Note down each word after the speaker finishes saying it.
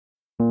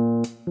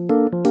Hi,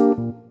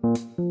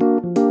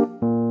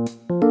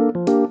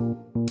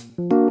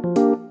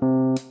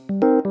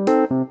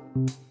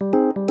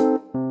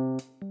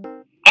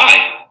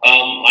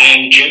 I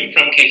am Jim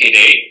from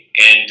KKday,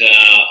 and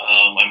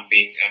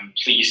I'm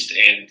pleased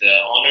and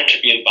honored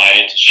to be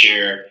invited to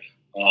share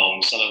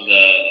some of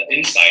the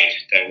insight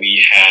that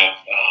we have.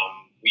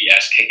 We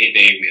as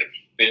KKday we have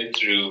been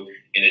through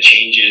in the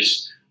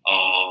changes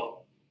on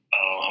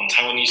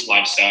Taiwanese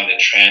lifestyle, the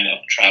trend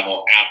of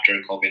travel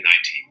after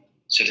COVID-19.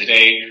 So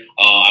today,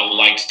 I would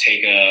like to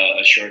take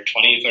a short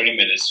 20-30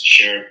 minutes to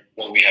share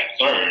what we have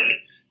learned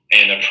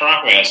and the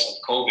progress of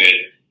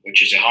COVID,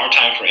 which is a hard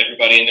time for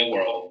everybody in the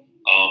world,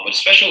 but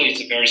especially it's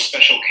a very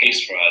special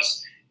case for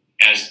us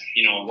as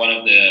one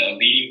of the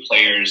leading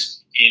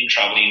players in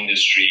travel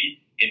industry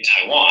in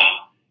Taiwan.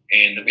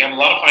 And we have a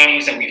lot of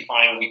findings that we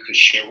find we could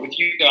share with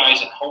you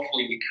guys, and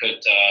hopefully we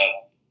could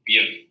be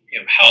of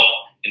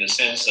help in the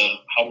sense of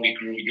how we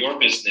grew your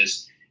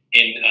business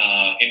in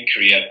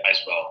Korea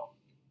as well.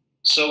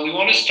 So we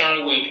want to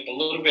start with a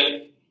little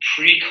bit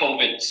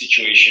pre-COVID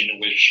situation,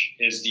 which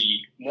is the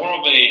more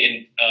of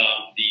the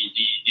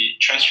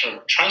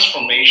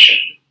transformation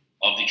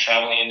of the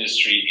travel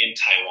industry in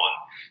Taiwan.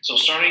 So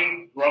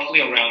starting roughly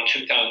around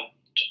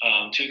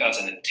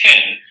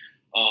 2010,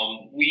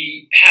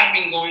 we have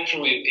been going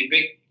through a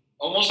big,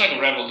 almost like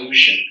a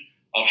revolution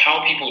of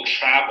how people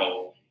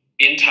travel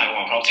in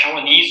Taiwan, how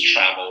Taiwanese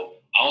travel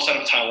outside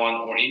of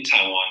Taiwan or in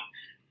Taiwan.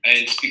 And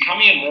it's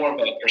becoming more of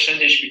a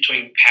percentage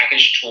between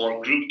package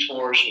tour, group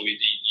tours, with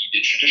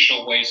the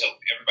traditional ways of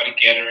everybody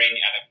gathering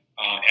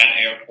at an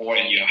airport,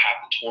 and you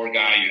have the tour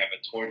guide, you have a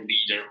tour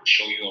leader who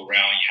show you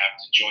around, you have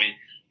to join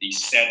the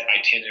set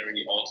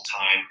itinerary all the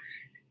time.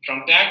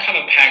 From that kind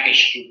of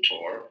package group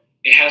tour,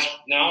 it has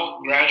now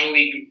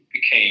gradually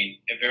became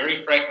a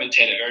very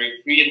fragmented, a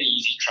very free and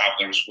easy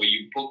travelers where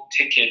you book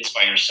tickets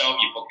by yourself,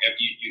 you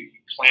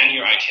plan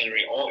your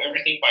itinerary,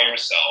 everything by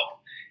yourself.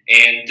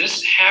 And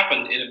this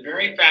happened in a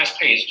very fast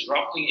pace,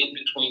 roughly in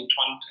between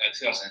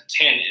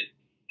 2010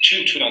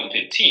 to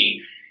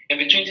 2015. And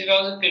between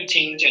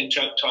 2015 and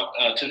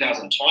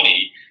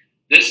 2020,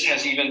 this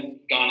has even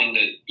gone in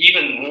the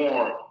even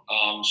more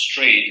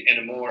straight and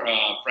a more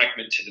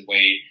fragmented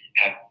way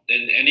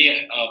than any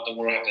of the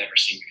world has ever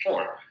seen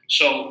before.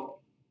 So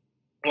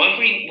one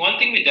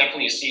thing we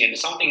definitely see, and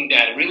something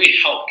that really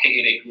helped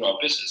KKday grow our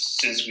business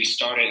since we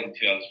started in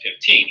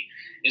 2015,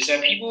 is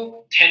that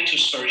people tend to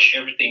search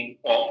everything,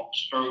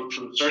 through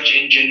search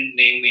engine,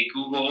 namely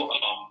Google,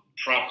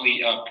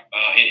 probably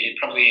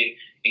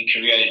in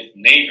Korea,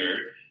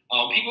 Naver.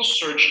 People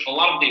search a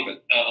lot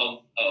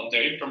of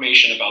their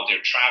information about their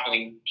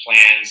traveling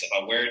plans,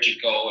 about where to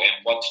go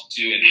and what to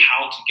do and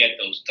how to get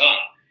those done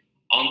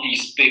on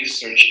these big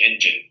search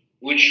engine,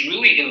 which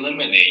really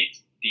eliminate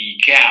the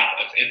gap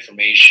of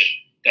information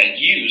that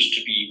used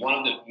to be one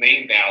of the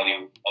main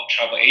value of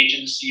travel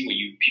agency, where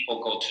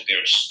people go to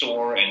their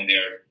store and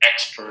their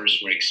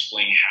experts will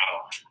explain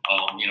how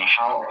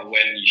or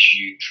when you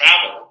should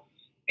travel.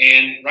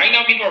 And right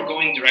now, people are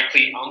going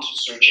directly onto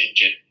search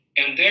engine,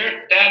 and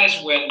that is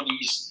when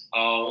these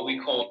what we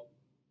call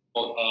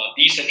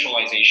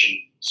decentralization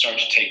start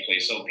to take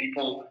place. So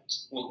people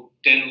will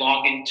then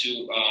log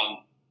into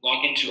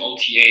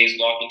OTAs,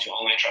 log into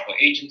online travel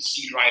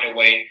agency right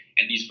away,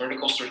 and these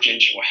vertical search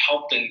engine will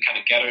help them kind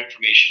of gather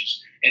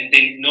information, and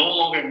they no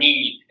longer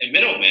need a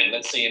middleman,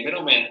 let's say a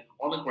middleman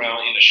on the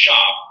ground in a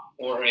shop,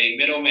 or a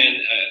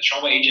middleman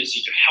travel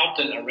agency to help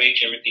them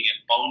arrange everything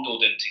and bundle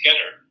them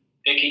together.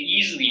 They can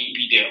easily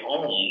be their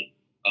own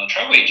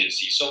travel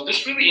agency. So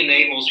this really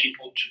enables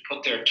people to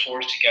put their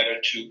tours together,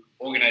 to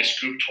organize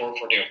group tour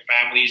for their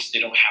families. They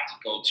don't have to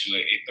go to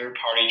a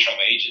third-party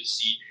travel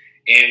agency.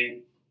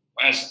 And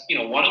as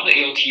one of the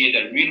AOTA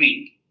that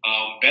really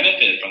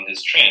benefited from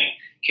this trend,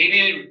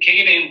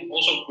 KKday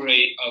also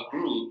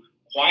grew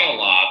quite a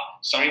lot,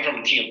 starting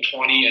from a team of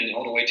 20 and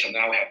all the way till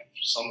now we have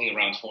something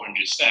around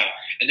 400 staff.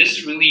 And this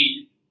is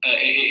really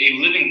a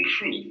living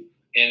proof.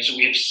 And so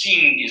we have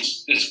seen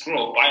this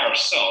growth by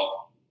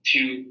ourselves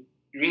to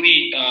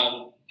really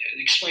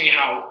explain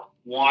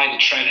why the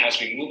trend has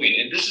been moving.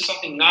 And this is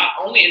something not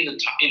only in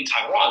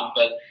Taiwan,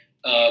 but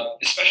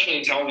especially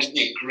in Taiwan, we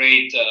see a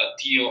great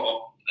deal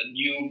of a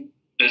new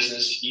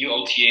business, new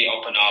OTA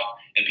open up,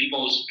 and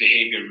people's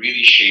behavior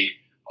really shape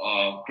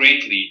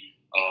greatly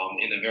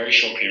in a very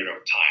short period of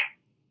time.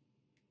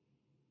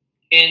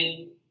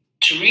 And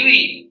to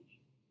really,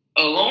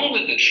 along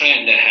with the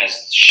trend that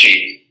has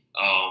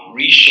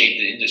reshaped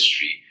the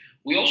industry,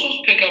 we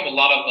also pick up a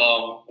lot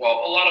of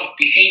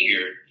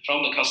behavior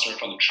from the customer,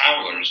 from the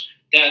travelers,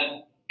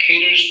 that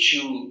caters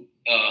to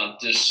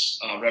this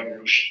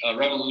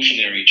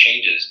revolutionary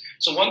changes.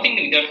 So one thing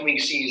that we definitely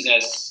see is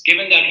that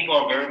given that people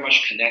are very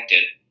much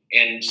connected,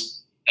 and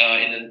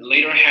in the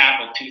later half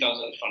of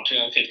from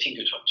 2015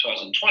 to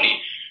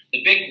 2020,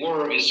 the big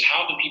word is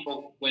how the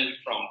people went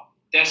from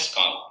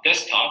desktop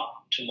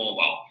to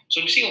mobile.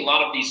 So we see a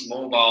lot of these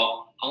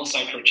mobile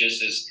on-site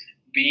purchases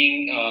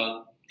being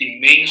the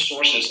main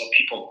sources of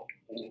people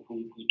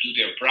who do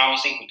their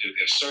browsing, who do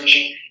their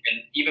searching,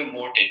 and even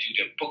more, they do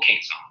their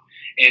bookings on.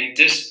 And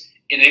this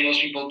enables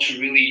people to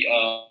really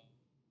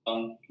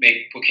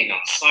make booking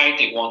on site.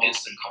 They want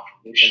instant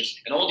confirmations,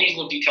 and all these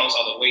little details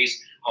are the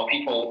ways how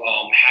people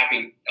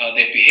having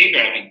their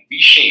behavior having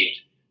reshaped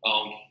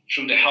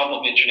through the help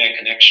of internet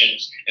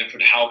connections and through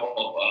the help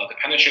of the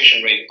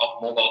penetration rate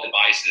of mobile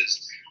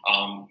devices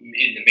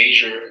in the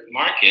major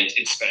markets,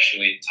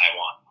 especially in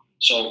Taiwan.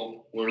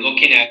 So we're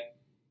looking at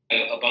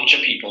a bunch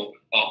of people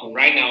who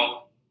right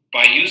now,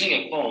 by using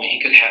a phone,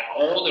 he could have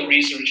all the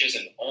researches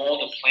and all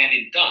the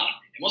planning done.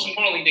 And most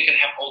importantly, they could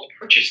have all the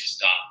purchases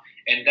done.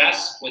 And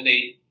that's when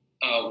they,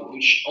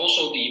 which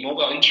also the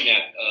mobile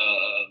internet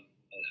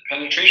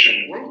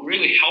penetration will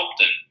really help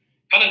them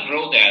kind of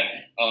grow that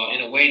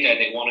in a way that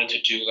they wanted to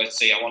do. Let's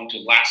say I want to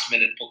do last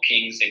minute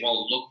bookings. They want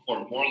to look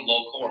for more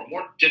local or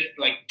more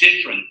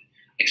different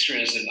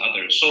experience than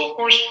others. So of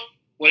course,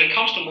 when it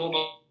comes to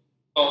mobile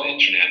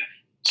internet,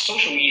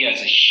 social media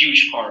is a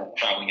huge part of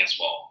traveling as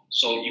well.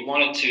 So you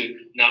wanted to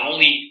not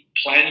only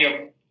plan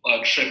your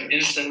trip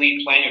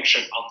instantly, plan your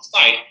trip on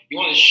site, you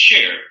want to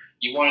share.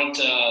 You wanted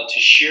to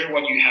share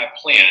what you have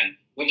planned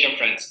with your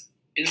friends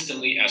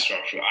instantly as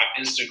well through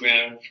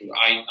Instagram, through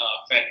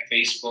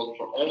Facebook,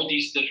 for all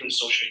these different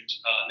social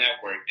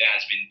network that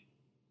has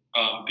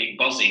been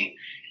buzzing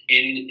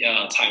in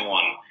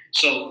Taiwan.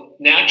 So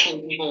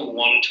naturally, people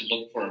wanted to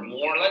look for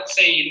more, let's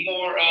say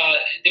more,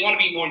 they want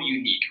to be more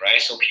unique,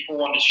 right? So people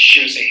wanted to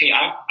share, say, hey,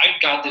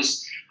 I've got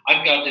this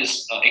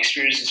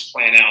experiences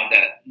planned out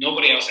that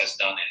nobody else has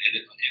done.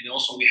 And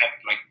also we have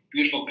like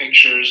beautiful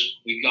pictures.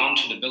 We've gone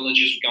to the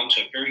villages. We've gone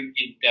to a very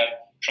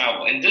in-depth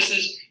travel. And this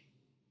is,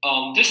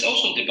 this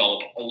also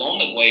developed along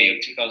the way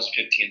of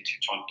 2015 and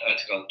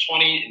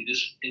 2020.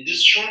 In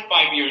this short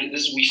 5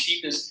 years, we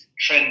see this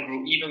trend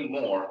grow even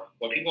more,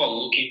 where people are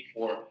looking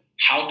for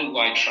how do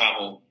I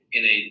travel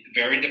in a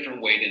very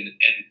different way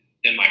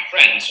than my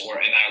friends, and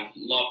I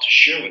love to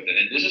share with it.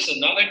 And this is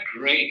another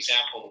great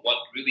example of what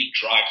really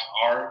drives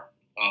our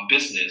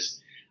business,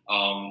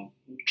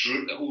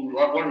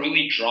 what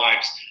really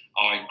drives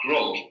our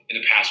growth in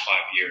the past 5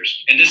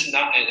 years. And this is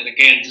not, and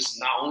again, this is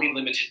not only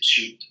limited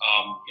to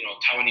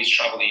Taiwanese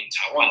traveling in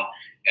Taiwan.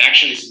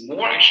 Actually, it's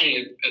more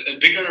a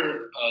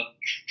bigger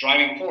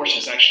driving force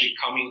is actually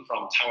coming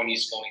from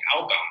Taiwanese going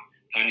outbound.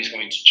 Taiwanese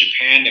going to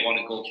Japan. They want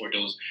to go for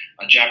those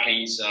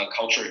Japanese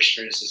culture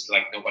experiences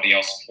like nobody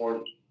else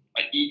afford.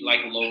 Eat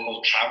like a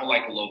local, travel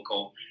like a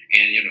local,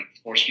 and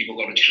of course, people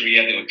go to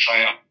Korea. They will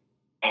try out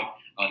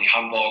the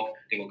hanbok.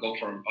 They will go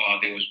for.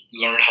 They will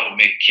learn how to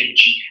make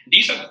kimchi.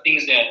 These are the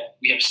things that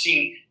we have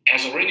seen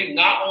as already.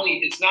 Not only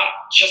it's not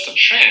just a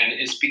trend;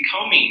 it's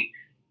becoming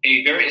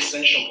a very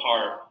essential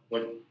part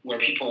where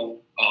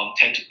people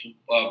tend to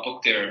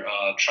book their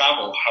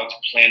travel, how to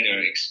plan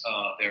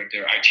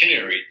their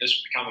itinerary. This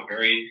has become a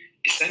very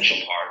essential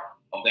part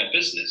of that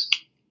business.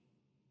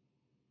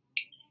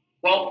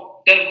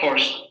 Well, then of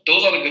course,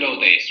 those are the good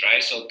old days,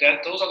 right? So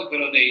those are the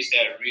good old days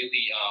that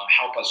really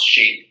help us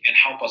shape and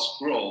help us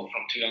grow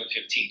from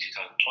 2015 to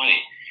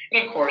 2020.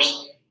 And of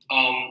course,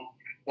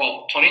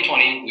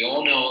 2020, we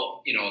all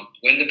know,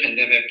 when the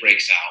pandemic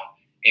breaks out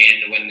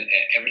and when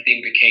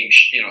everything became,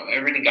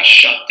 everything got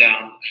shut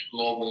down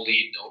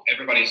globally,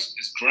 everybody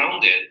is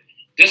grounded.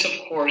 This, of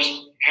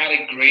course, had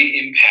a great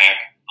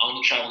impact on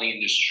the traveling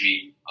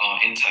industry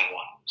in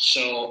Taiwan.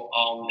 So,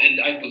 and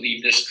I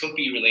believe this could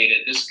be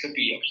related, this could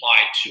be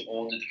applied to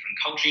all the different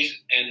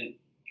countries. And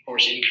of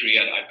course, in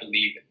Korea, I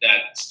believe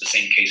that's the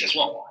same case as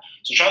well.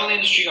 So travel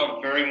industry are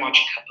very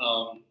much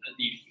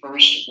the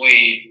first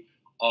wave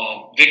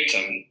of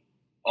victim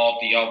of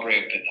the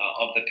outbreak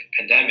of the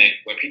pandemic,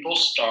 where people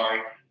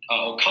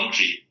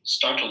country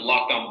start to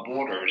lock down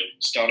borders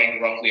starting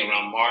roughly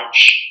around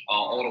March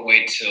all the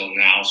way till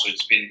now. So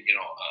it's been,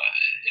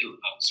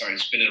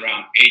 it's been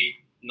around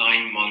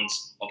 8-9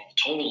 months of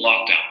total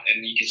lockdown.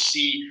 And you can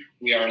see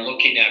we are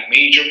looking at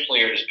major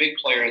players, big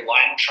players,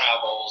 Lion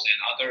Travels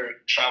and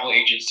other travel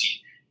agencies,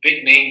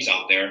 big names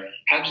out there,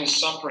 have been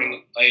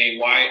suffering a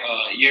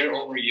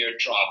year-over-year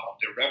drop of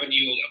their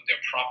revenue, of their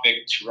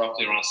profit to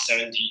roughly around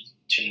 70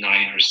 to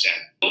 90%.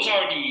 Those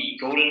are the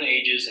golden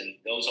ages, and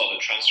those are the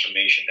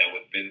transformation that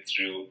we've been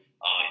through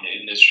in the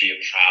industry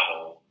of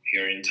travel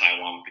here in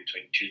Taiwan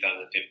between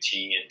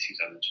 2015 and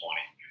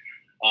 2020.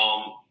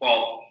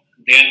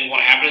 Then what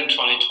happened in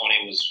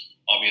 2020 was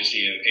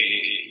obviously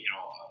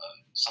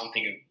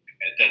something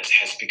that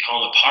has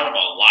become a part of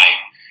our life.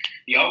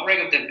 The outbreak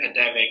of the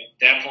pandemic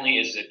definitely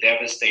is a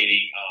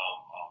devastating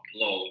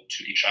blow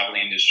to the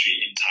traveling industry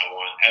in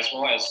Taiwan, as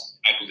well as,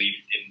 I believe,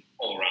 in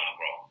all around the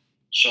world.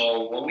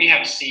 So what we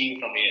have seen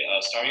from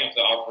the starting of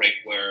the outbreak,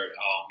 where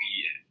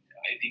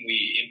I think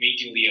we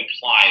immediately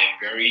apply a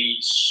very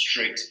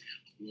strict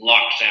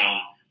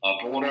lockdown,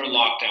 border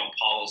lockdown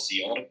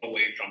policy all the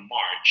way from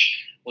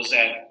March, was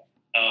that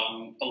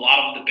a lot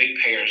of the big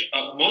players,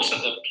 most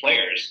of the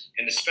players,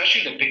 and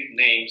especially the big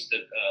names, the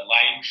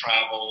Lion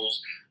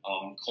Travels,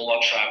 Cola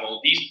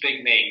Travel, these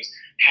big names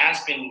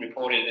has been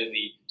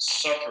reportedly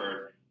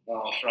suffered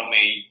from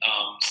a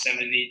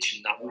 70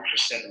 to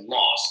 90%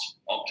 loss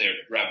of their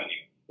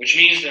revenue, which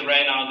means that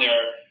right now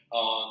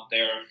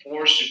they're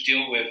forced to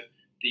deal with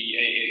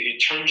a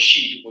term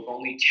sheet with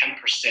only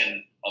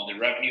 10% of the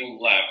revenue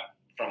left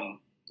from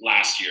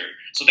last year.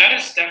 So that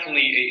is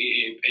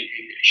definitely a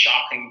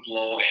shocking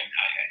blow, and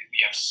we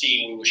have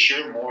seen. We will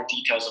share more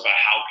details about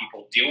how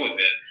people deal with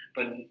it.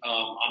 But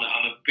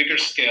on a bigger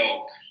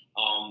scale,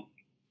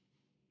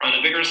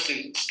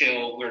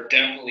 we're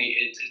definitely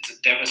it's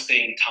a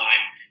devastating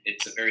time.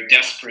 It's a very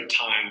desperate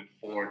time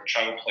for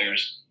travel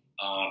players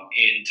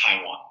in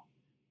Taiwan.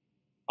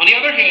 On the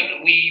other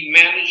hand, we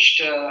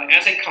managed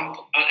as a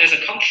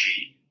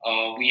country.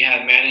 We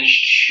have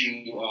managed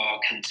to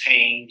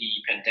contain the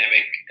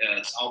pandemic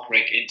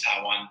outbreak in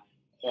Taiwan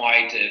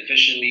quite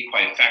efficiently,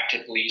 quite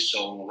effectively.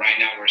 So right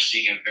now we're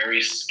seeing a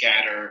very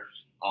scattered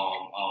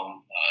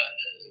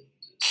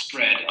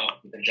spread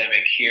of the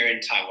pandemic here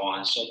in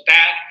Taiwan. So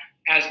that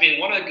has been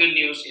one of the good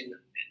news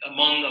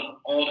among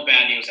all the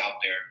bad news out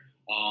there.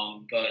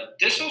 But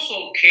this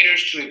also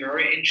caters to a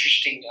very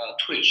interesting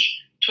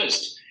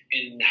twist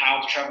in how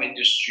the travel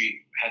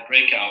industry had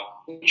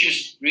breakout, which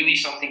is really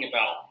something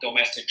about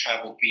domestic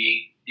travel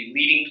being the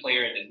leading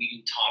player and the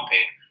leading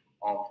topic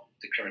of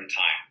the current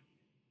time.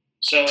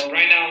 So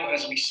right now,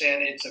 as we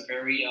said, it's a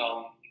very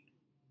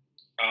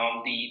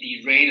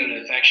the rate of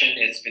infection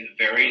has been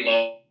very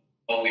low.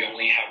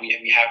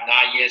 We have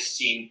not yet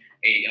seen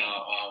a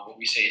what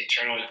we say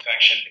internal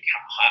infection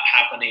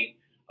happening.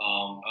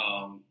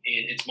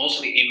 It's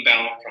mostly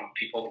inbound from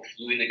people who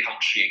flew in the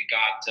country and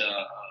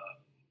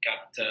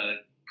got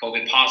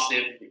COVID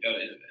positive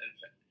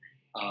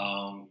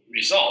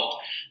result.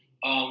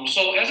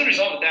 So as a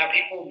result of that,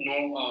 people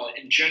know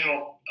in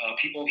general,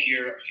 people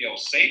here feel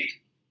safe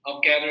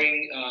of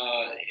gathering in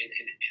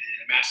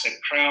a massive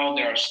crowd.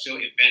 There are still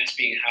events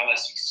being held,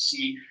 as you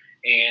see,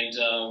 and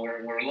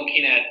we're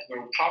looking at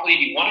we're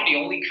probably one of the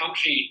only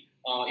country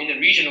in the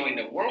region or in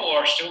the world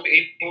are still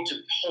able to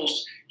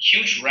host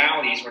huge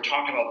rallies. We're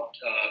talking about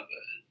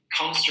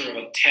concert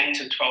of 10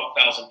 to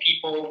 12,000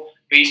 people,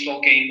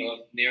 baseball game of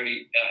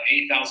nearly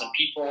 8,000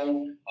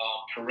 people,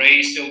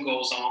 parade still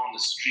goes on the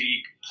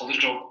street,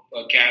 political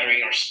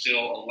gathering are still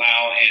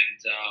allowed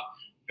and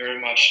very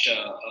much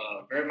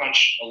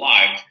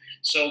alive.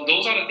 So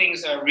those are the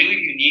things that are really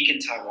unique in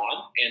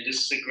Taiwan, and this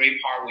is a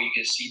great part where you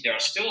can see there are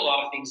still a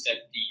lot of things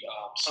that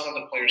some of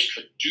the players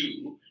could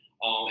do,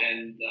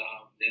 and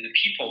the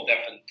people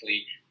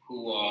definitely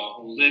who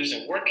lives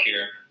and work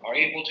here are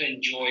able to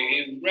enjoy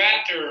a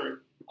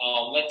rather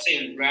let's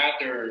say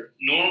rather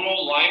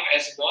normal life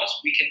as it was.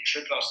 Weekend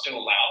trips are still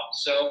allowed.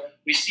 So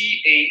we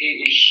see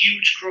a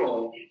huge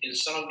growth in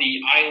some of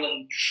the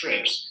island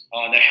trips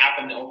that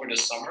happened over the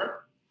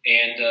summer.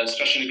 And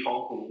especially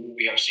Penghu,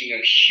 we are seeing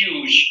a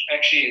huge,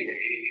 actually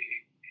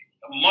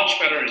a much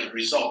better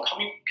result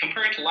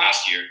compared to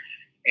last year.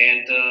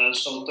 And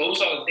so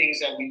those are the things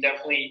that we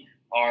definitely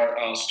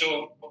are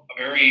still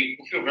we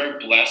feel very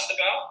blessed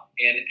about.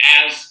 And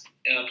as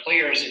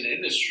players in the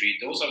industry,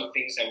 those are the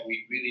things that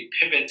we really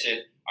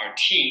pivoted our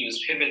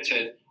teams,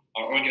 pivoted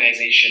our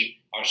organization,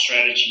 our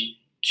strategy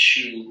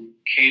to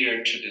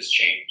cater to this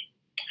change.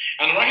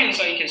 On the right-hand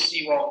side, you can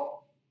see,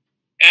 well,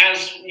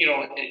 as you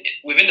know,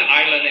 within the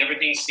island,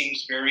 everything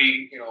seems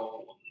very,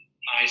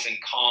 nice and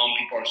calm.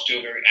 People are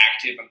still very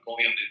active and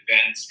going on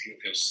events. People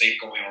feel safe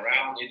going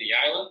around in the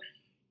island.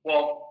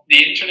 Well,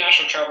 the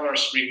international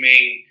travelers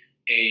remain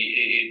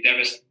a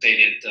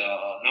devastated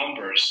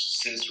numbers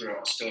since we're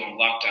still on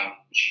lockdown,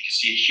 which you can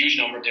see a huge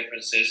number of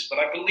differences. But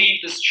I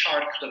believe this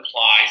chart could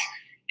apply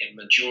in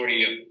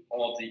majority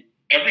of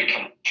every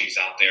countries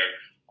out there,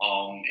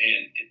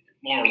 and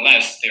more or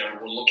less,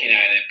 we're looking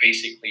at it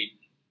basically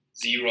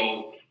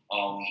 0%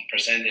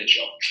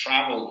 of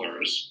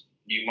travelers.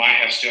 You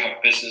might still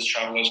have business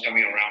travelers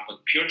coming around,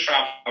 but pure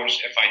travelers,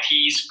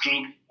 FITs,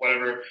 group,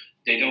 whatever,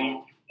 they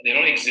don't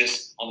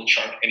exist on the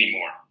chart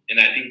anymore. And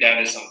I think that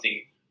is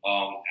something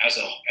as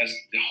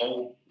the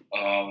whole,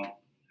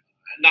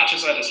 not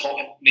just as this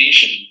whole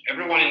nation,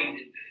 everyone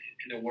in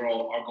the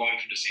world are going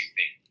through the same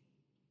thing.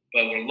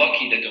 But we're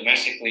lucky that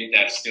domestically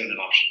that's still an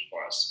option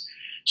for us.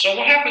 So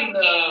what happened,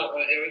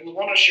 we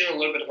want to share a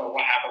little bit about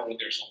what happened when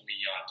there's only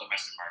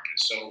domestic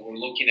markets. So we're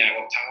looking at,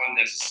 Taiwan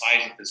is the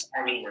size of this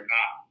island. We're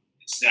not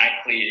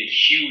exactly a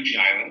huge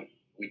island.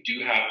 We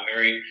do have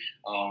a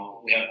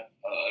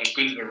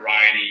good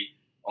variety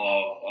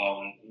of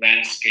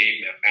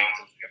landscape and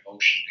mountains, we have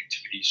ocean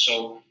activity.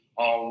 So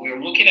we're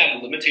looking at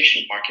the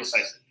limitation of market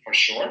size for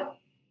sure.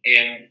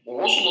 And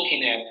we're also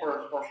looking at,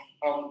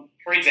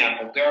 for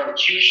example, there are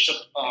huge,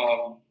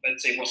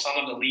 let's say, some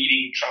of the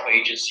leading travel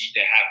agencies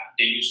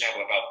they used to have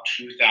about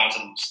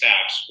 2,000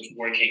 staffs was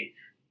working,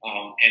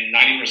 and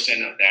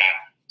 90% of that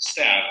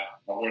staff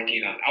are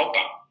working on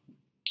outbound.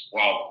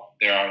 Well,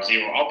 there are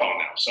 0 outbound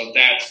now. So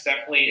that's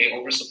definitely an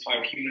oversupply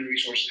of human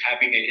resources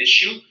having an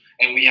issue.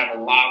 And we have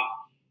a lot,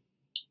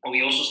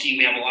 we also see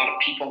we have a lot of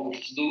people who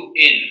flew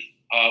in,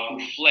 who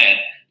fled.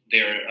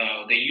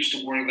 They used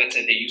to work, let's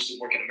say they used to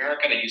work in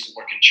America, they used to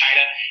work in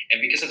China, and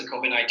because of the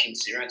COVID-19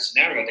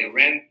 scenario, they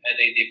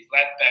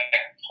fled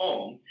back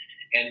home,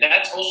 And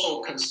that's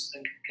also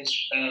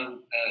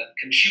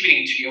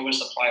contributing to the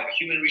oversupply of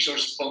human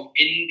resources, both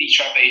in the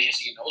travel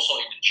agency and also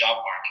in the job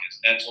market.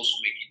 That's also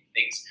making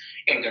things,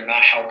 they're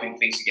not helping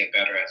things to get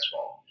better as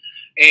well.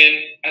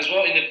 And as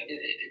well,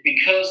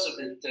 because of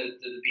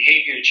the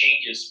behavior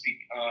changes,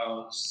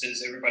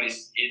 since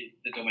everybody's in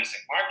the domestic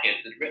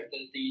market,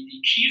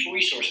 the key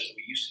resources that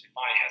we used to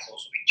define has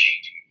also been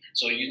changing.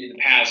 So in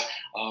the past,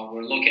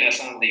 we're looking at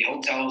some of the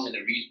hotels in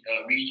the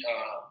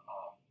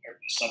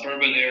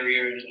suburban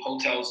areas,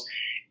 hotels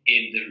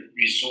in the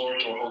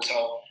resort or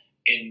hotel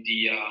in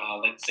the,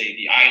 let's say,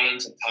 the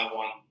islands of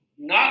Taiwan.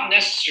 Not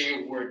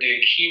necessarily were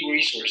the key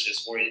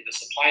resources or the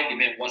supply and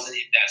demand wasn't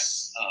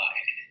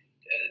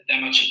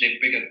that much of a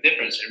bigger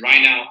difference. And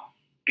right now,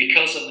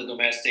 because of the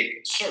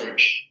domestic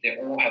surge, they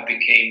all have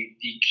become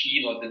the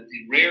key or the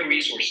rare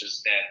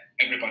resources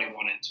that everybody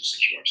wanted to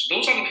secure. So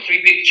those are the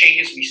three big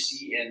changes we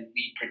see, and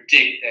we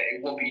predict that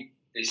it will be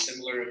a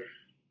similar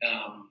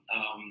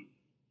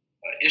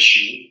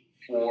issue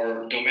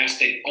for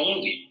domestic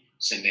only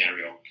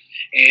scenario.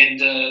 And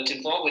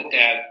to follow with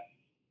that,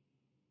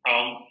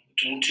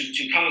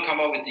 to kind of come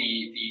up with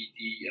the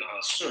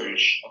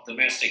surge of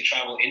domestic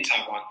travel in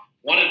Taiwan,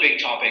 one of the big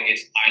topic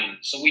is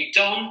islands. So we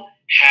don't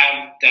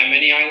have that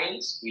many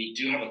islands. We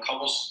do have a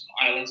couple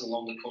islands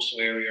along the coastal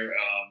area,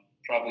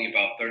 probably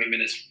about 30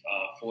 minutes,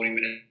 40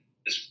 minutes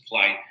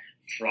flight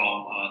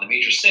from the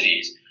major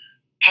cities.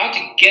 How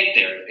to get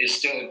there is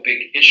still a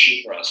big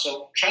issue for us.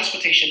 So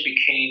transportation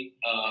became,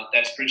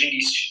 that's bridging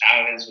these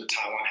islands with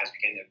Taiwan has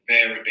become a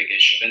very big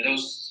issue. And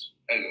those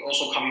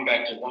also coming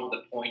back to one of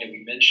the points that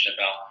we mentioned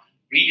about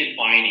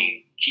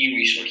redefining key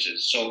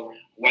resources. So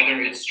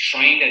whether it's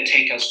train that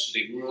take us to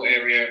the rural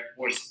area,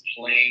 or it's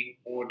plane,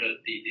 or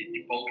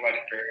the boat ride,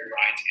 the ferry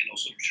ride, and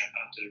also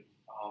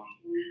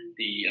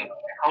the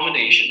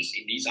accommodations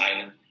in these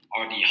islands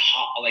are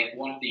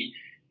one of the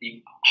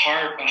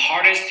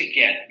hardest to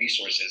get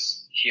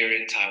resources here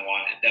in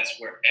Taiwan, and that's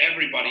where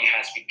everybody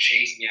has been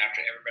chasing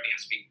after. Everybody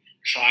has been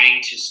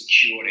trying to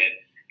secure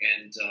it,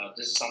 and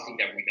this is something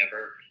that we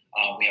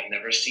have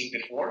never seen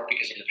before,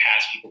 because in the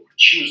past people could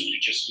choose to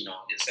just,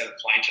 instead of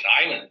flying to the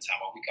island in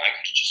Taiwan, I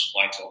could just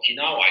fly to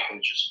Okinawa, I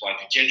could just fly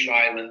to Jeju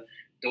Island.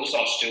 Those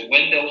are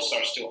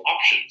still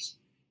options.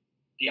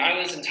 The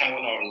islands in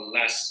Taiwan are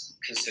less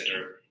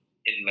considered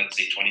in, let's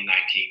say, 2019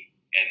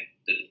 and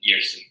the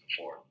years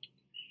before.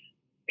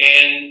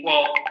 And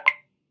well,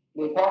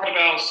 we're talking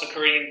about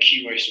securing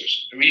key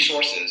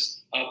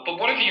resources. But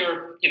what if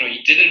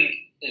you didn't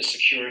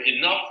secure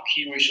enough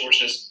key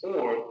resources,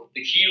 or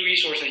the key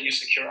resources you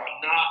secure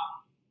are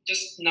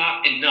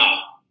not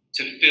enough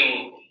to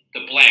fill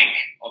the blank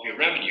of your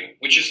revenue,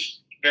 which is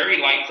very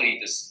likely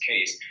this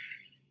case.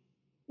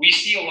 We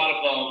see a lot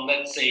of,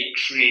 let's say,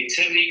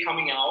 creativity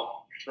coming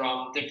out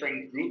from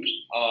different groups.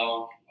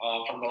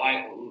 From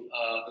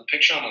the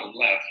picture on the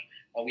left,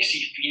 we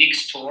see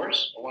Phoenix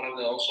Tours, one of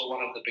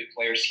the big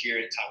players here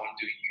in Taiwan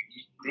doing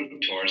unique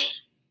group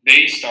tours.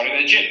 They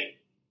started a gym,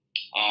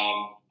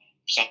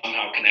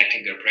 somehow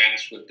connecting their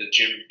brands with the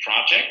gym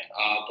project,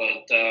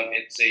 but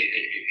it's a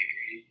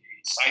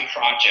side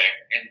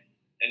project,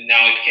 and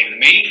now it became the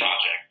main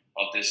project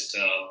of this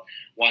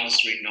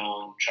once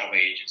renowned travel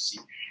agency.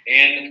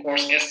 And of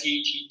course,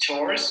 SDT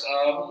Tours,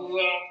 who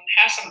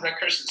has some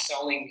records in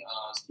selling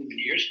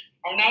souvenirs,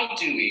 are now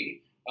doing.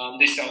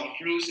 They sell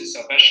fruits, they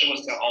sell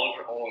vegetables, they sell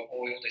olive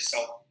oil, they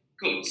sell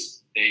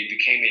goods. They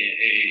became a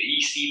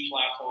EC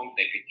platform.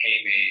 They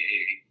became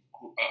a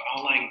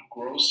online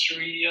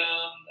grocery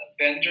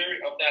vendor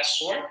of that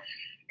sort.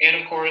 And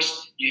of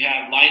course, you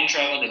have Lion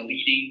Travel, the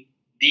leading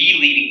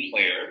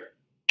player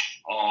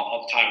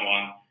of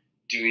Taiwan,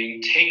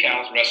 doing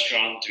takeout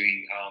restaurant,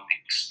 doing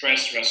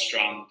express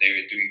restaurant.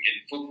 They're doing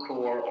in food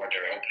court, or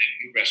they're opening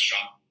new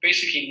restaurant,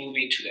 basically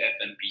moving to the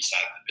F&B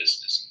side of the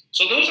business.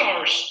 So those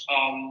are,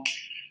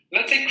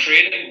 let's say,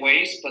 creative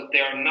ways, but they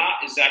are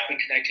not exactly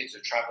connected to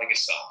traveling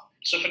itself.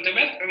 So for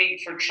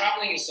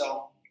traveling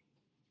itself,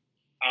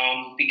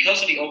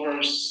 because of the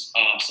over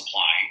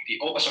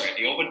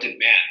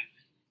demand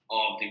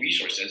of the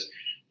resources,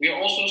 we are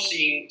also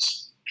seeing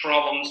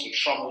problems or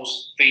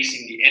troubles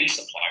facing the end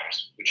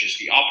suppliers, which is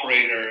the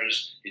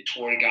operators, the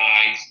tour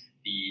guides,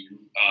 the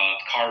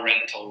car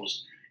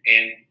rentals,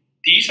 and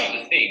these are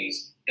the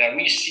things that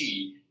we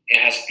see it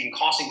has been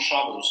causing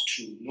troubles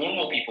to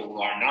normal people who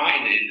are not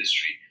in the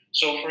industry.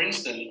 So, for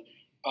instance,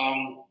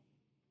 Penghu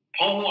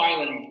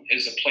Island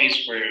is a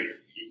place where it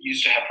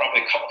used to have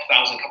probably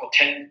 20,000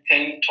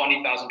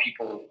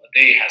 people a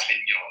day has been,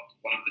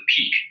 one of the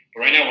peak.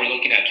 But right now we're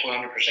looking at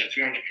 200%, 300%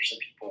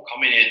 people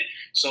coming in.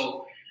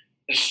 So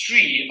the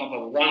street of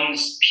a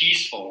once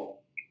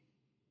peaceful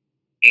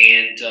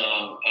and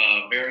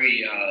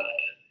very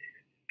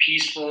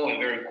peaceful and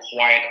very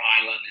quiet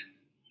island, and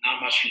not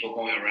much people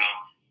going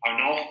around, are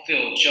now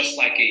filled just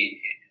like a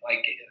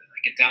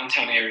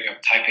downtown area of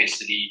Taipei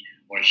City,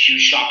 or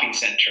huge shopping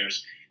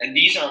centers, and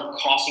these are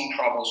causing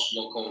problems to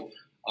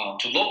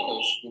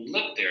locals who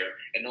live there.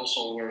 And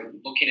also, we're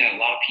looking at a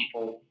lot of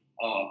people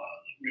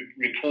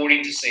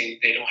reporting to say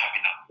they don't have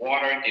enough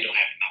water, they don't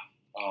have enough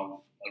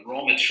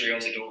raw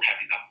materials. They don't have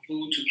enough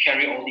food to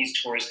carry all these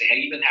tourists. They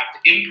even have to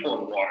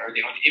import water.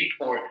 They have to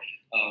import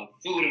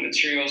food and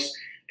materials.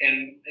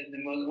 And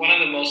one of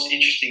the most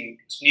interesting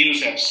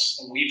news that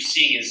we've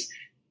seen is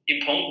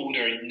in Penghu,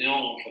 they're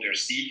known for their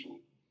seafood,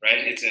 right?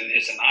 It's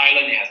an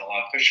island. It has a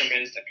lot of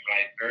fishermen that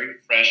provide very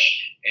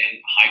fresh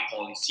and high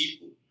quality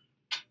seafood.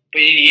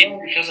 But in the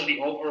end, because of the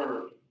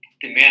over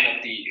demand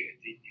of the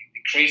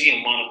crazy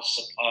amount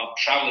of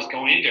travelers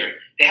going in there,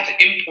 they have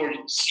to import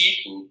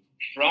seafood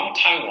from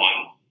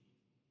Taiwan,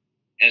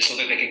 and so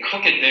that they can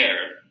cook it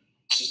there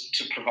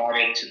to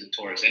provide it to the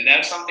tourists. And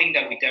that's something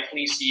that we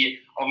definitely see.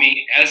 I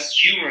mean, as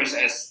humorous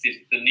as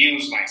the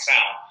news might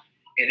sound,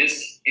 it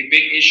is a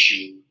big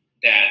issue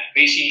that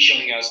basically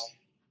showing us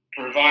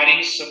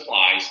providing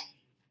supplies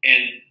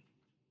and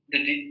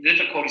the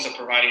difficulties of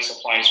providing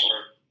supplies or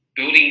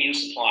building new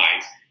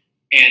supplies,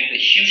 and the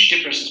huge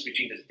differences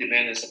between the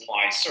demand and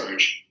supply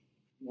surge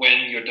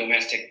when your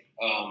domestic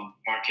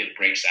market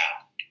breaks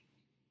out.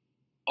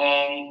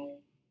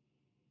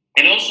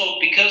 And also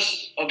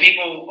because of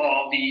people,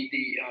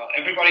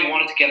 everybody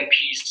wanted to get a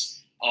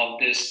piece of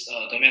this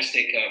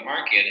domestic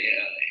market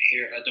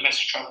here, a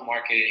domestic travel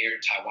market here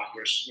in Taiwan.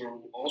 We're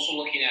also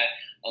looking at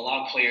a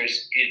lot of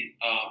players in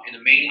the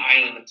main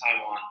island of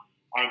Taiwan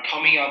are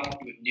coming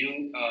up with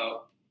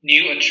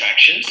new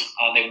attractions.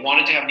 They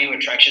wanted to have new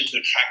attractions to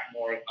attract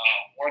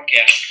more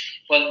guests,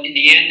 but in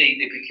the end, they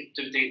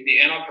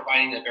end up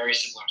providing a very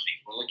similar thing.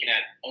 We're looking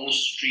at old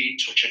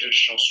street or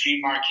traditional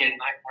street market,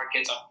 night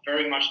markets are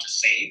very much the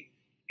same,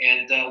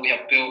 and we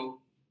have built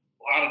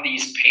a lot of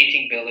these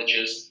painting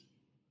villages.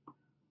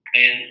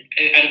 And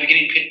at the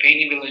beginning,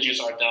 painting villages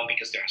are done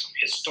because there are some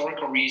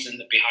historical reason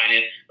behind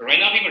it. But right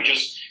now, people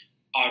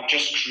are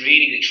just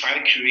creating. They try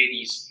to create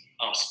these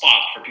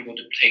spots for people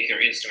to take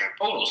their Instagram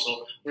photos.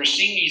 So we're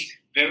seeing these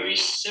very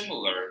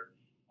similar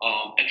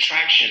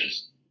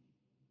attractions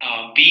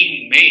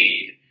being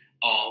made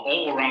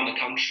all around the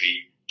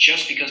country,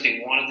 just because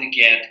they wanted to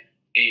get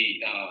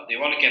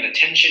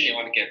attention, they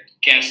want to get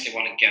guests, they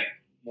want to get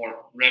more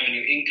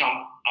revenue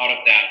income out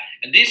of that.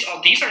 And these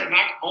are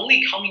not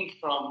only coming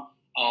from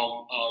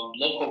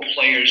local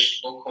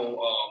players,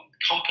 local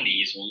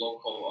companies, or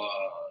local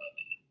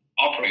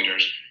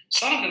operators.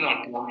 Some of them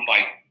are run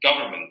by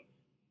government.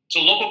 So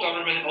local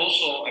government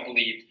also, I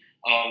believe,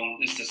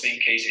 is the same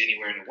case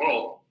anywhere in the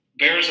world,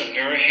 bears a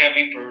very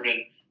heavy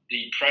burden,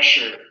 the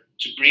pressure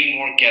to bring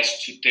more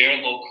guests to their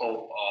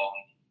local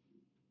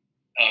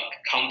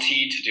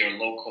county, to their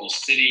local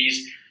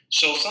cities.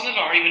 So some of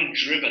them are even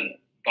driven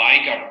by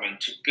government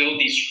to build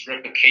these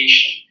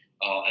replication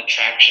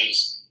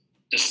attractions,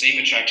 the same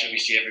attraction we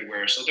see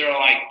everywhere. So there are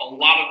like a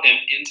lot of them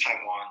in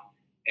Taiwan,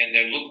 and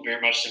they look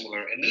very much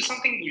similar. And this is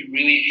something we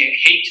really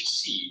hate to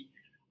see,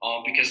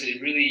 because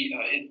it really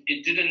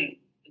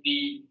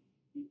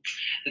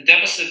the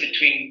deficit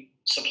between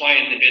supply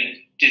and demand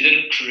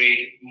didn't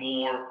create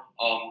more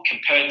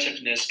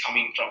competitiveness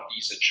coming from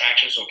these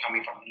attractions or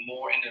coming from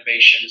more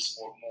innovations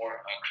or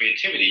more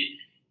creativity.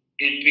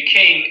 It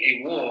became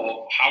a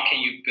war of how can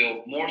you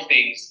build more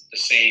things the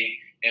same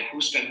and who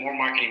spend more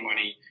marketing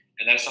money,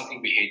 and that's something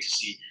we hate to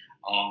see,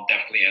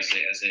 definitely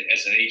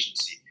as an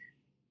agency.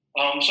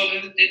 So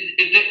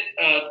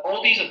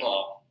all these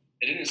above,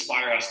 it didn't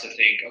inspire us to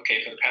think,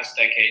 okay, for the past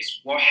decades,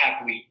 what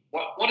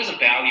is the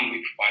value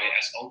we provided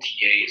as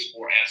OTAs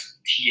or as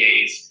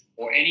TAs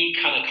or any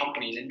kind of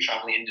companies in the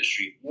travel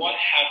industry? What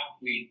have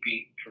we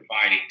been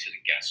providing to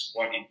the guests?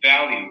 What is the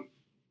value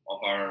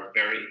of our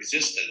very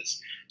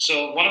existence?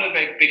 So one of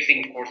the big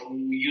things, of course,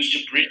 we use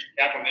to bridge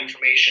the gap of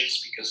information,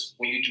 because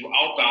when you do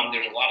outbound,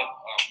 there's a lot of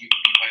you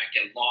might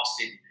get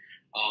lost in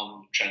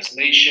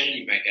translation,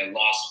 you might get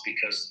lost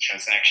because of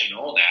transaction and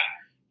all that.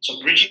 So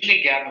bridging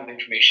the gap of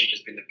information has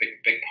been a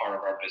big part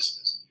of our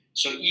business.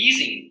 So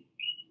easing,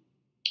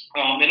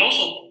 and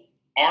also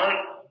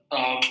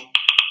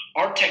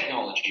our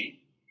technology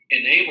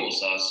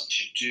enables us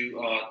to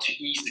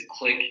ease the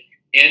click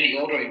and the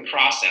ordering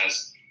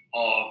process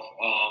of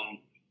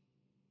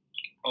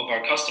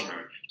our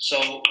customer. So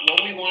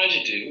what we wanted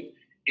to do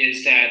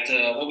is that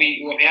what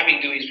we have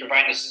been doing is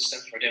providing a system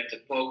for them to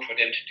book, for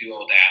them to do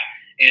all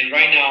that. And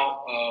right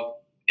now,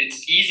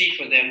 it's easy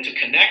for them to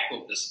connect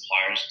with the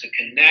suppliers, to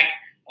connect,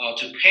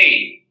 to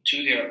pay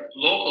to their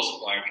local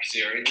supplier, because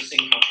they are in the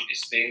same country, they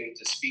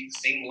speak the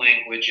same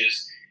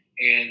languages.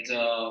 And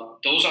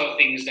those are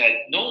things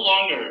that no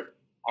longer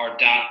are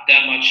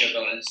that much of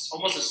it's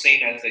almost the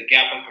same as the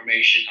gap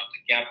information of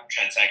the gap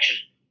transaction,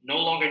 no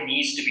longer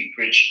needs to be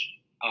bridged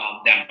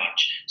that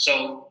much.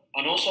 So,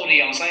 and also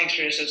the on-site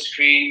experiences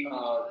create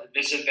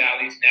visit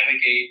values,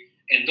 navigate,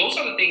 and those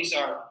are the things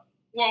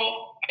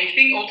I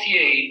think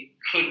OTA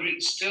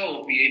could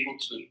still be able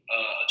to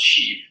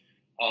achieve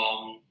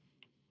on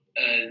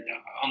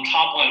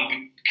top of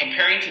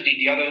comparing to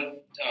the other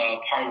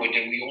part where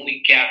we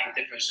only gap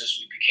the differences,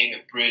 we became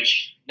a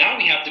bridge. Now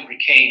we have to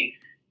become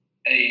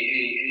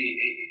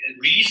a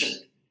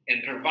reason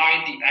and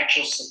provide the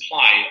actual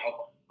supply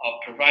of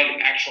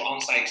providing actual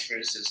on-site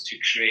experiences to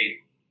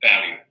create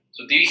value.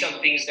 So these are the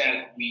things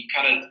that we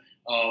kind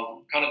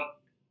of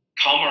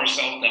calm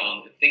ourselves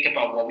down, think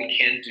about what we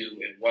can do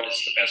and what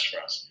is the best for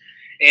us.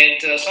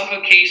 And some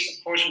of the case,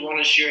 of course, we want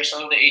to share.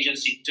 Some of the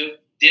agencies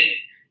did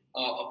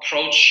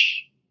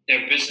approach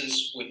their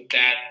business with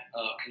that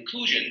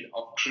conclusion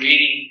of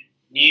creating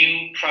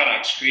new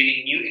products,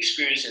 creating new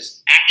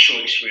experiences,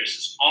 actual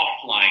experiences,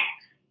 offline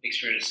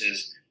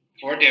experiences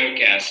for their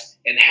guests,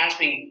 and has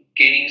been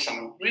gaining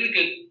some really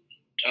good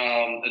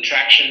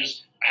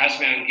attractions, has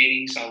been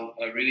gaining some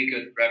really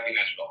good revenue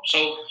as well.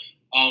 So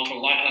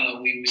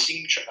we've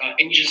seen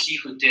agency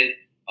who did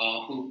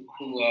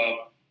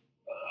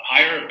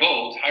hire a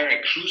boat, hire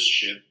a cruise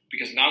ship,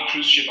 because now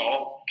cruise ship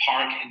all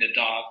park in the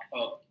dock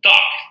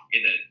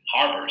in the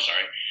harbor,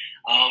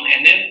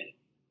 and then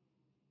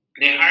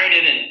they hired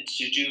it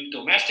to do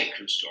domestic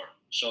cruise tour.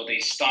 So they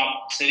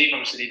stop city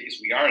from city because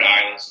we are the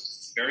islands, so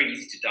it's very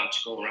easy to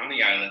go around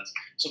the islands.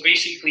 So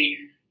basically,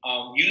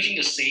 using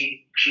the same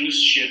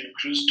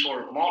cruise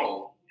tour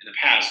model in the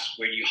past,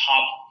 where you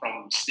hop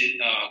from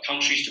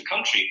countries to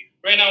country.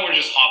 Right now, we're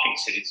just hopping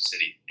city to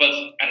city. But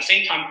at the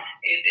same time,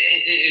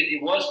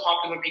 it was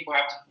popular. People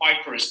have to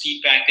fight for a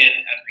seat back then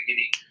at the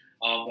beginning.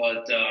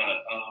 But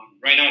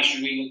right now, it's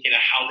really looking at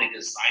how they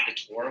design the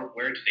tour,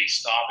 where do they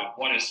stop, and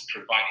what is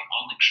provided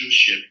on the cruise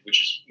ship,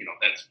 which is,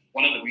 that's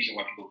one of the reasons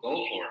why people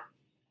go for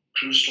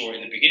cruise tour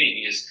in the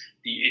beginning, is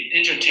the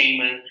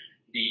entertainment,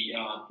 the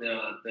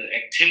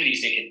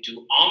activities they can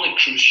do on the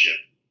cruise ship.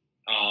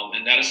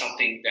 And that is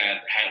something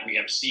that we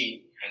have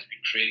seen has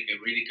been creating a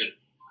really good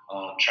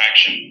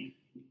traction.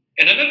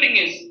 Another thing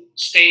is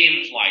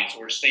stay flights,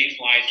 or a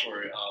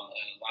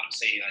lot of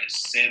say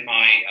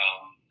semi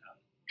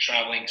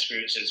traveling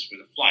experiences for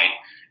the flight.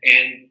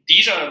 And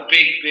these are a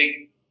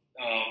big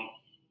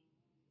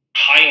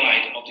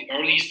highlight of the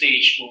early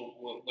stage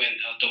when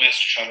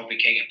domestic travel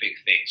became a big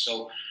thing.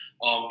 So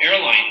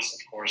airlines,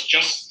 of course,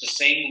 just the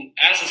same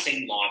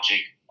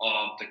logic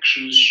of the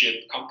cruise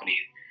ship company.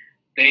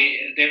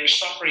 They're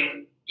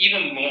suffering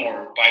even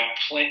more by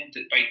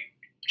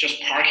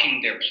just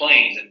parking their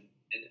planes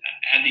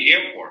at the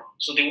airport.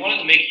 So they wanted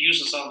to make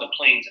use of some of the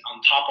planes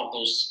on top of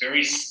those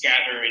very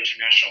scattered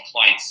international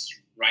flights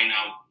right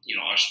now,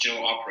 are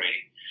still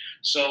operating.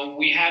 So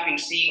we have been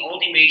seeing all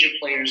the major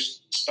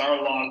players,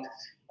 Starlux,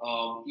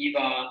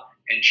 EVA,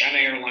 and China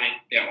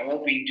Airlines. They're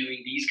all been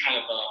doing these kind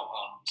of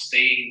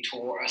staying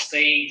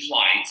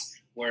flights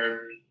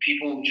where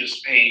people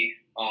just pay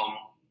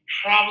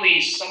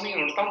probably something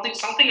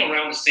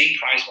around the same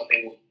price what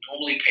they would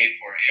normally pay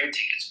for air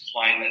tickets to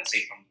fly, let's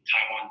say from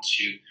Taiwan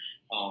to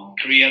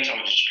Korea,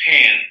 Taiwan to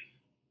Japan.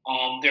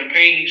 They're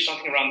paying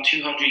something around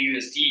 200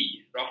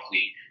 USD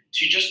roughly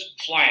to just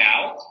fly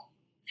out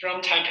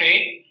from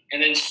Taipei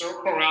and then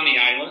circle around the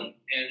island.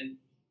 And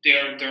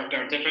there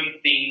are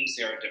different themes.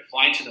 They're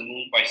Flying to the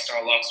Moon by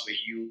Starlux, where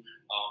you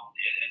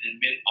in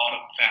the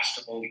Mid-Autumn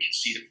Festival, you can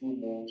see the full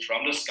moon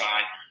from the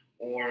sky.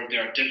 Or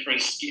there are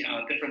different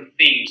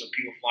themes of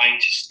people flying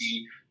to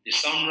see the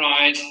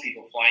sunrise,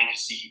 people flying to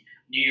see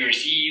New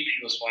Year's Eve,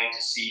 people flying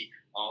to see,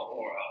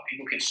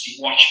 people can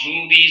watch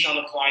movies on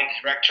the flight.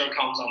 The director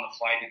comes on the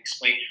flight and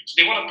explain.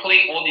 So they want to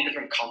play all the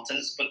different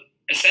contents, but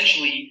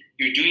essentially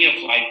you're doing a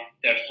flight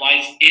that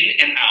flies in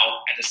and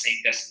out at the same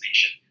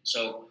destination.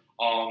 So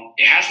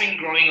it has been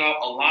growing up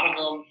a lot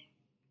of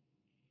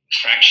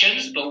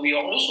attractions, but we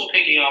are also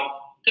picking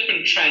up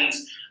different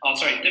trends.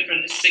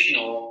 Different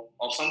signal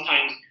of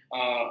sometimes.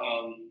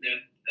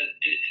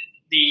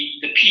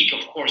 The peak,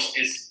 of course,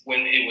 is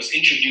when it was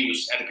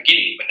introduced at the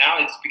beginning, but now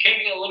it's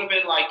becoming a little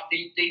bit like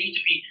they need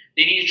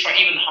to try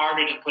even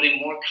harder to put in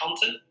more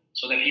content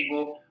so that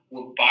people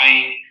will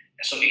buy.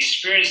 So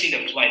experiencing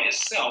the flight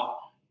itself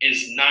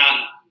is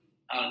not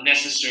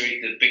necessarily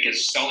the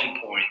biggest selling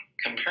point,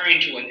 comparing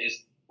to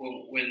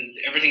when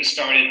everything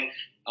started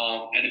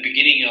at the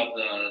beginning of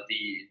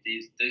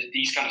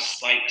these kind of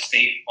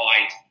stay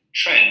flight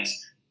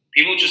trends.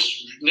 People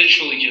just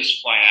literally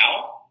just fly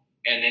out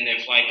and then they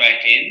fly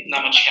back in.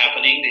 Not much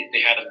happening.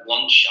 They had a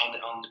lunch on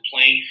the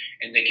plane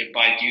and they can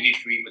buy duty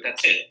free, but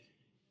that's it.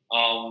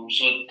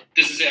 So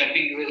I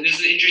think this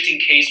is an interesting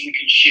case we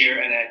can share,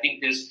 and I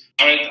think this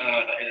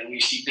and we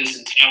see this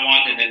in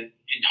Taiwan, and then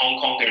in Hong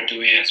Kong they're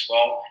doing it as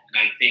well.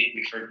 And I think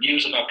we've heard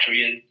news about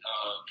Korean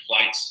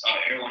flights,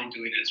 airline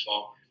doing it as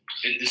well.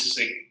 This is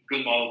a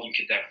good model you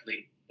can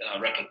definitely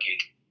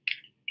replicate.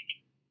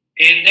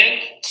 And then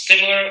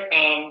similar,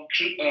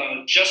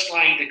 just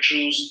like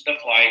the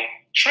flight,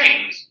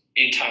 trains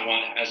in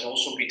Taiwan has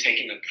also been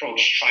taking an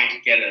approach, trying to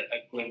get a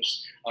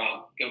glimpse,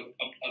 a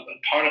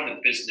part of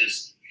the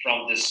business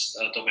from this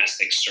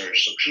domestic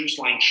surge. So cruise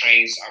line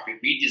trains are being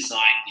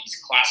redesigned, these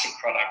classic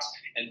products,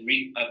 and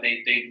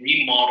they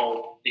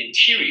remodel the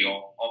interior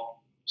of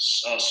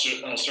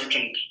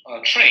certain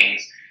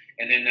trains,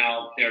 and then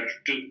now they're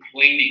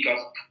deploying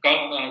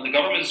the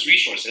government's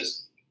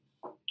resources,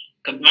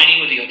 combining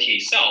with the OTA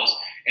sales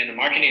and the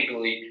marketing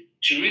ability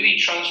to really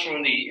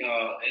transform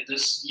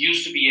this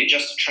used to be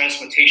just a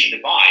transportation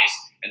device,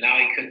 and now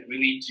it could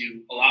really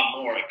do a lot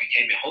more. It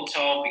became a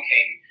hotel,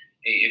 became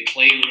a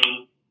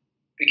playroom,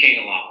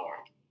 became a lot more.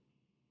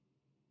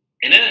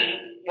 And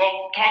then,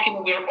 well,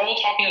 we're all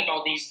talking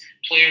about these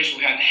players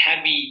who have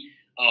heavy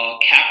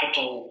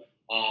capital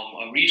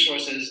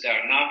resources that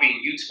are not being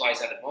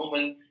utilized at the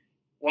moment.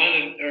 One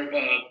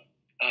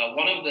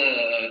of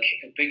the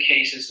big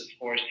cases, of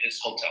course, is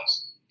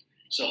hotels.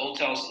 So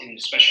hotels in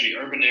especially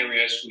urban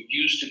areas who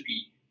used to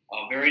be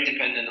very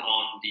dependent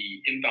on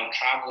the inbound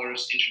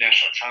travelers,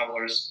 international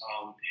travelers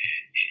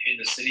in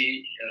the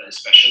city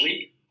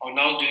especially, are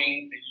now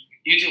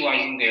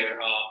utilizing their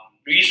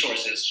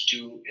resources to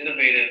do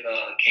innovative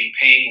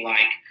campaign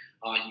like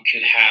you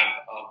could have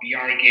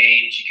VR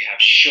games, you could have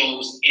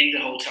shows in the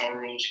hotel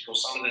rooms,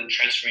 because some of them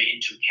transferring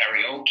into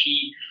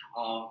karaoke.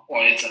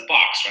 Well, it's a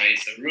box, right?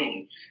 It's a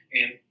room.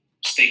 And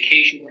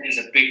staycation is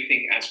a big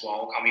thing as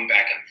well, coming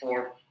back and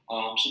forth.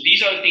 So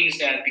these are things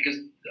that, because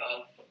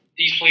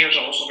these players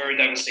are also very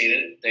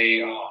devastated.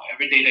 They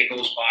every day that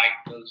goes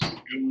by, those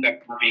rooms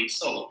that are being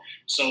sold.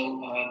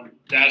 So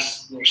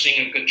we're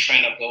seeing a good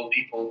trend of those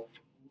people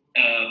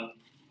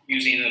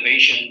using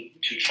innovation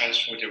to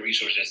transfer their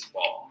resources as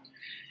well.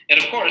 And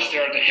of course,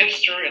 there are the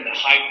hipster and the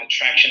hype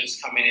attractions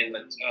coming in.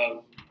 But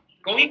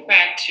going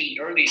back to the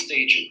early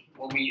stage,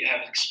 what we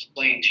have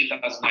explained,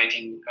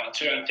 2015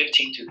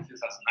 to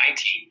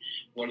 2019,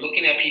 we're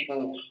looking at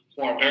people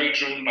who are very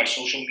driven by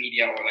social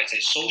media, or let's say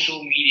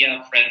social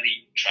media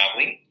friendly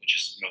traveling, which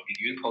is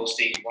you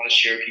posting, you want to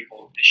share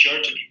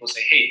to people,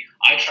 say, hey,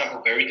 I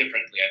travel very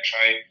differently.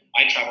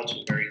 I travel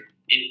to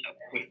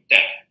with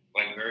depth,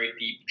 like very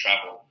deep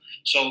travel.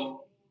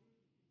 So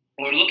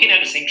we're looking at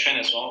the same trend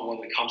as well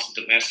when it comes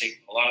to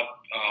domestic. A lot of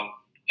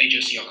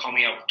agencies are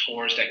coming out with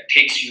tours that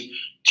takes you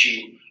to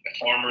a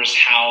farmer's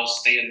house,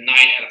 stay a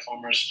night at a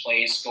farmer's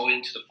place, go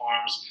into the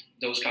farms,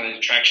 those kind of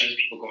attractions.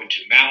 People go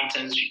into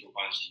mountains,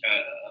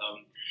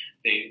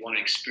 they want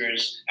to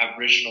experience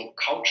Aboriginal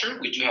culture.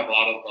 We do have a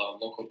lot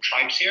of local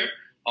tribes here.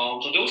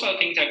 So those are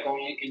things that are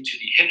going into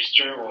the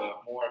hipster or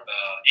more of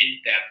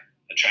in-depth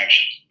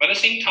attractions. But at the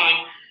same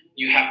time,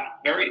 you have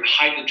very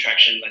hype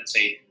attraction. Let's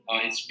say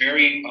it's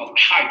very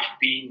hype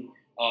being.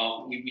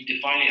 We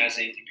define it as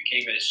it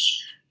became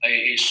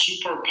a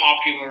super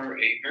popular,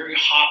 a very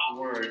hot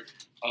word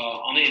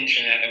on the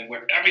internet, and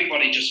where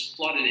everybody just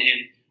flooded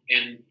in.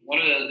 And one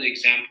of the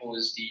example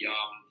is the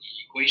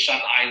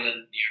Guishan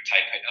Island near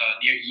Taipei,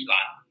 near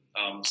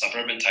Yilan,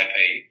 suburban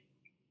Taipei,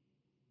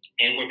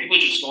 and where people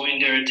just go in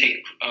there and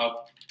take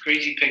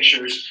crazy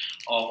pictures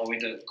of what we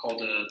call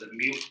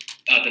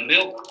the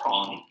milk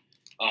pond.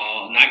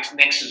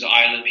 Next to the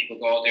island, people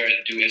go out there and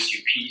do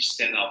SUP,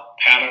 stand up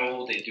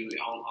paddle. They do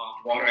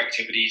water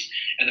activities,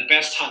 and the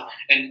best time.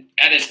 And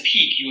at its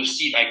peak, you will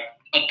see like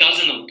a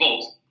dozen of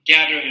boats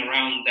gathering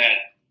around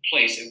that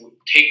place and would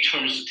take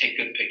turns to take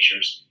good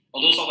pictures.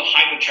 Well, those are the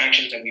hype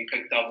attractions that we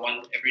picked up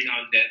every now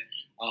and then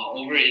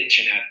over the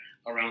internet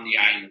around the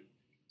island.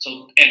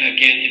 So, and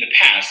again, in the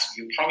past,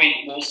 you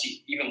probably won't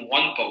see even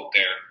one boat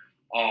there,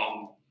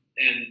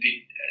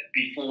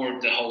 before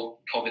the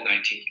whole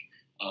COVID-19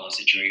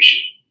 situation.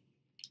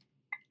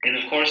 And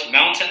of course,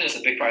 mountain is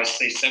a big part.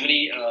 Say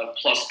 70%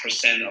 plus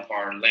of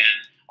our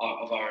land,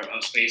 of our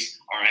space,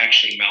 are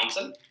actually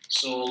mountain.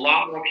 So a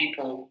lot more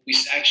people. We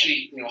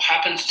actually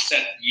happen to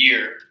set the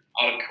year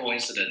out of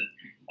coincidence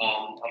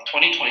of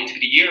 2020 to be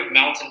the year of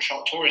mountain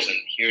tourism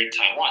here in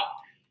Taiwan.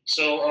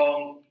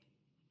 So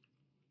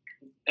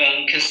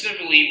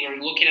considerably, we're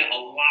looking at a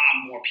lot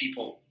more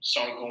people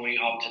start going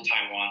up to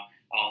Taiwan.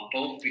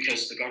 Both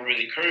because the government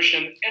encouraged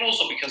them, and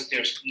also because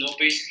there's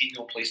basically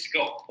no place to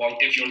go. Well,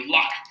 if you're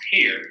locked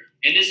here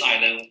in this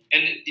island,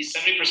 and the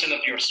 70%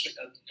 of your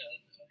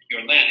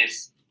land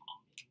is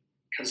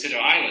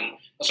considered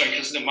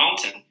considered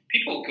mountain,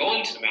 people go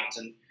into the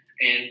mountain,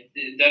 and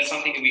that's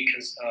something that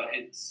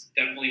it's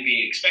definitely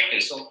being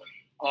expected. So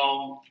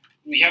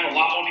we have a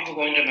lot more people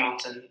going to the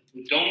mountain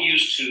who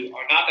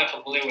are not that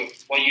familiar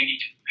with what you need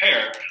to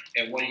prepare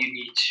and what you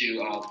need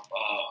to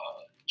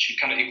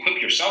kind of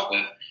equip yourself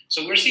with.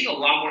 So we're seeing a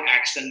lot more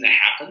accident that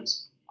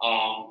happens.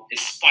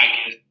 It's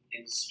spiked,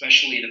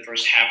 especially in the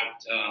first half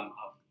of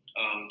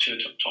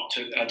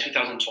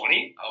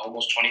 2020,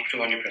 almost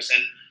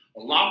 200%. A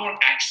lot more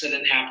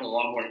accident happened, a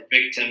lot more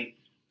victims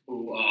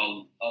who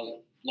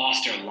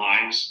lost their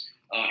lives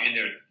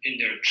in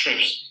their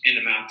trips in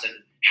the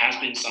mountain has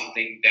been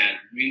something that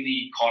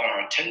really caught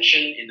our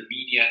attention in the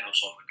media and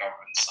also on the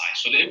government side.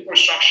 So the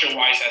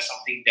infrastructure-wise, that's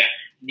something that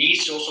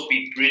needs to also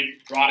be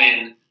brought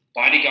in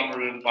by the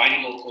government, by the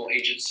local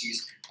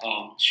agencies,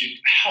 to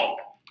help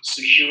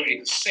secure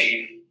a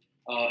safe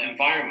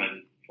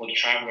environment for the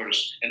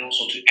travelers, and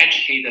also to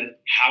educate them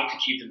how to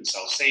keep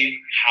themselves safe,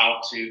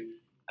 how to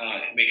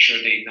make sure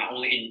they not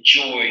only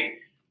enjoy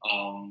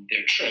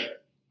their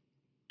trip,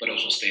 but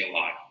also stay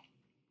alive.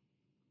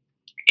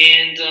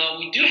 And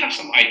we do have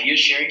some idea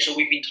sharing. So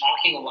we've been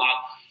talking a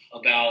lot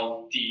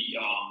about the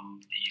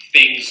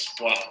things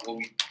what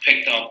we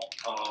picked up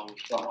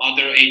from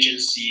other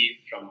agencies,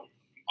 from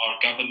our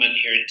government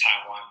here in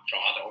Taiwan, from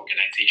other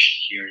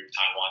organizations here in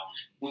Taiwan.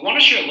 We want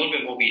to share a little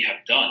bit what we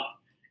have done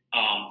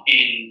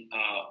in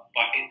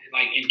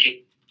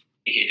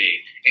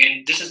KKday.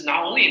 And this is is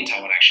not only in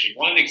Taiwan, actually.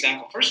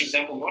 First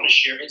example we want to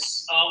share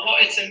is,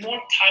 it's a more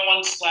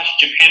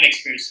Taiwan/Japan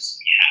experiences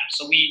we have.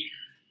 So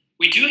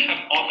we do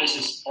have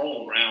offices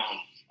all around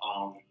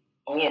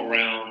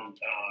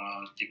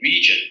the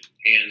region,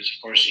 and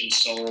of course in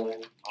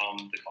Seoul,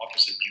 the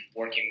office that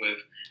we're working with,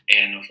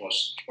 and of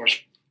course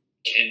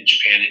in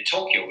Japan, in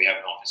Tokyo, we have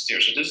an office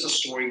there. So this is a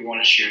story we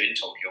want to share in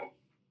Tokyo,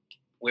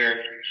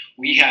 where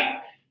we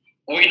have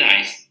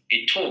organized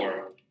a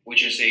tour,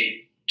 which is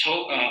a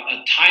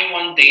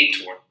Taiwan day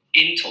tour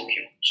in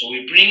Tokyo. So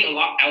we bring a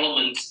lot of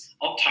elements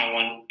of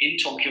Taiwan in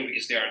Tokyo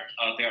because there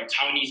are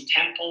Taiwanese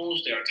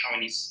temples, there are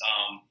Taiwanese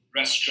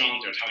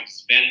restaurants, there are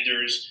Taiwanese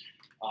vendors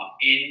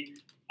in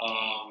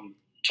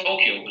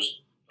Tokyo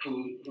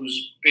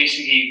who's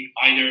basically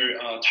either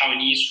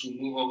Taiwanese who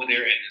move over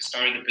there and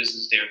started the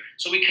business there.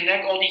 So we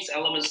connect all these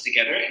elements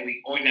together and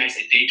we organize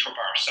a day tour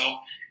by ourselves.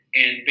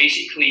 And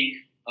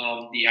basically,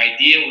 the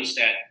idea was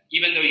that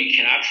even though you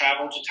cannot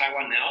travel to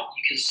Taiwan now,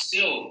 you can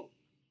still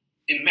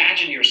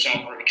imagine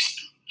yourself or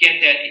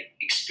get that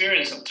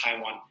experience of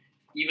Taiwan,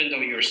 even though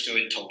you're still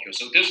in Tokyo.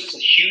 So this was a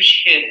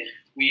huge hit.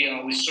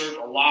 We served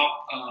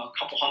a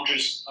couple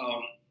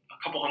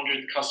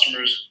hundred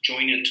customers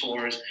joining the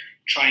tours,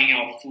 trying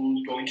out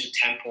food, going to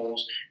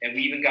temples, and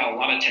we even got a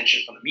lot of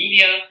attention from the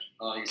media.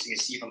 As you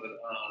can see from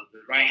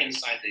the right-hand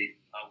side,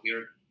 there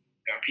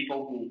are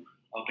people who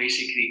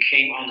basically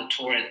came on the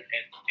tour and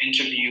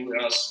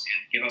interviewed us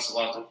and gave us a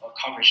lot of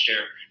coverage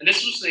there. And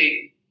this was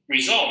the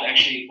result,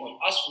 actually, of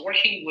us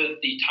working with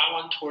the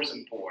Taiwan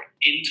Tourism Board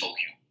in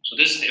Tokyo. So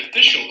this is the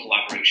official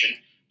collaboration,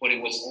 but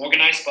it was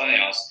organized by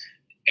us.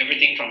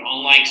 Everything from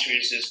online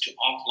experiences to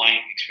offline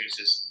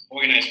experiences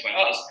organized by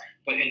us,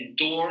 but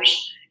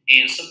endorsed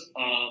and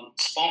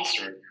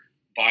sponsored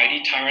by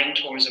the Taiwan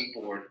Tourism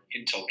Board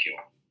in Tokyo.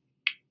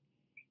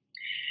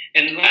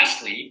 And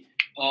lastly,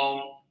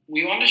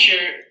 we want to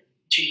share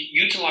to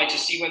utilize to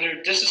see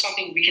whether this is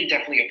something we can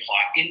definitely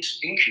apply in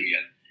Korea.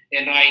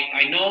 And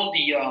I know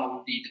the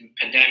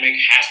pandemic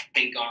has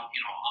been on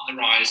the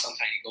rise.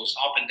 Sometimes it goes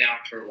up and down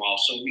for a while.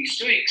 So we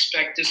still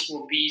expect this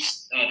will be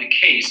the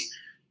case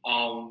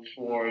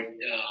for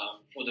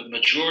the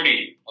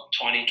majority of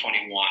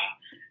 2021.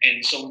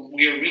 And so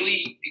we are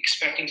really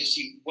expecting to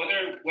see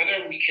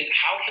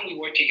how can we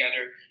work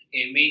together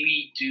and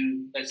maybe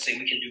let's say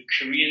we can do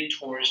Korean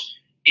tours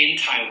in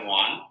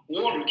Taiwan,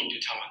 or we can do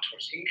Taiwan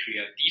tours in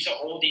Korea. These are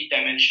all the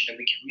dimensions that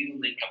we can really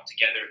link up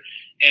together.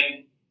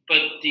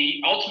 But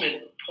the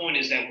ultimate point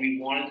is that we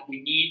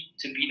need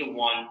to be the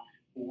one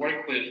who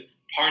work with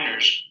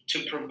partners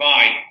to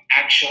provide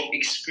actual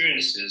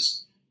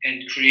experiences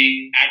and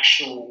create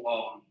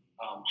actual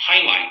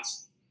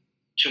highlights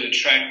to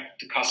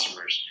attract the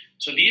customers.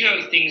 So these are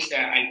the things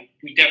that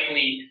we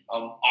definitely,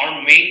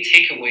 our main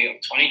takeaway of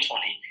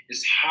 2020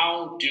 is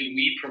how do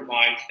we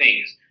provide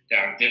things that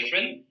are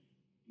different,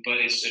 but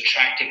it's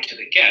attractive to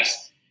the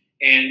guests.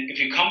 And if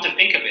you come to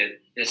think of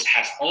it, this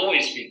has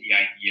always been the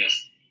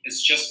ideas.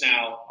 It's just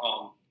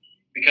now,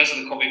 because of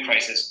the COVID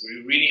crisis,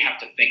 we really have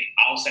to think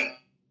outside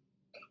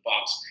the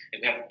box,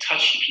 and we have to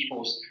touch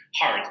people's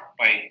heart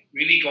by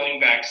really going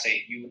back.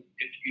 Say,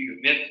 if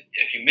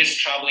you miss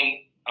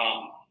traveling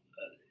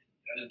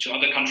to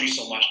other countries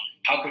so much,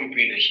 how can we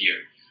bring it here?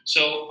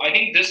 So I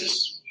think this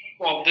is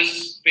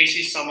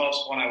basically some of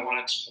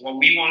what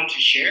we wanted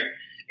to share,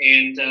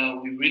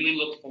 and we really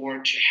look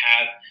forward to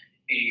have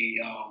a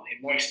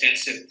more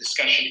extensive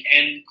discussion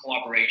and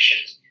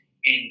collaborations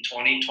in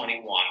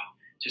 2021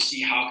 to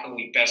see how can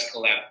we best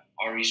collect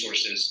our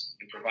resources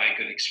and provide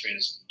good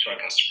experience to our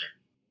customer.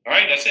 All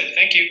right, that's it.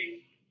 Thank you.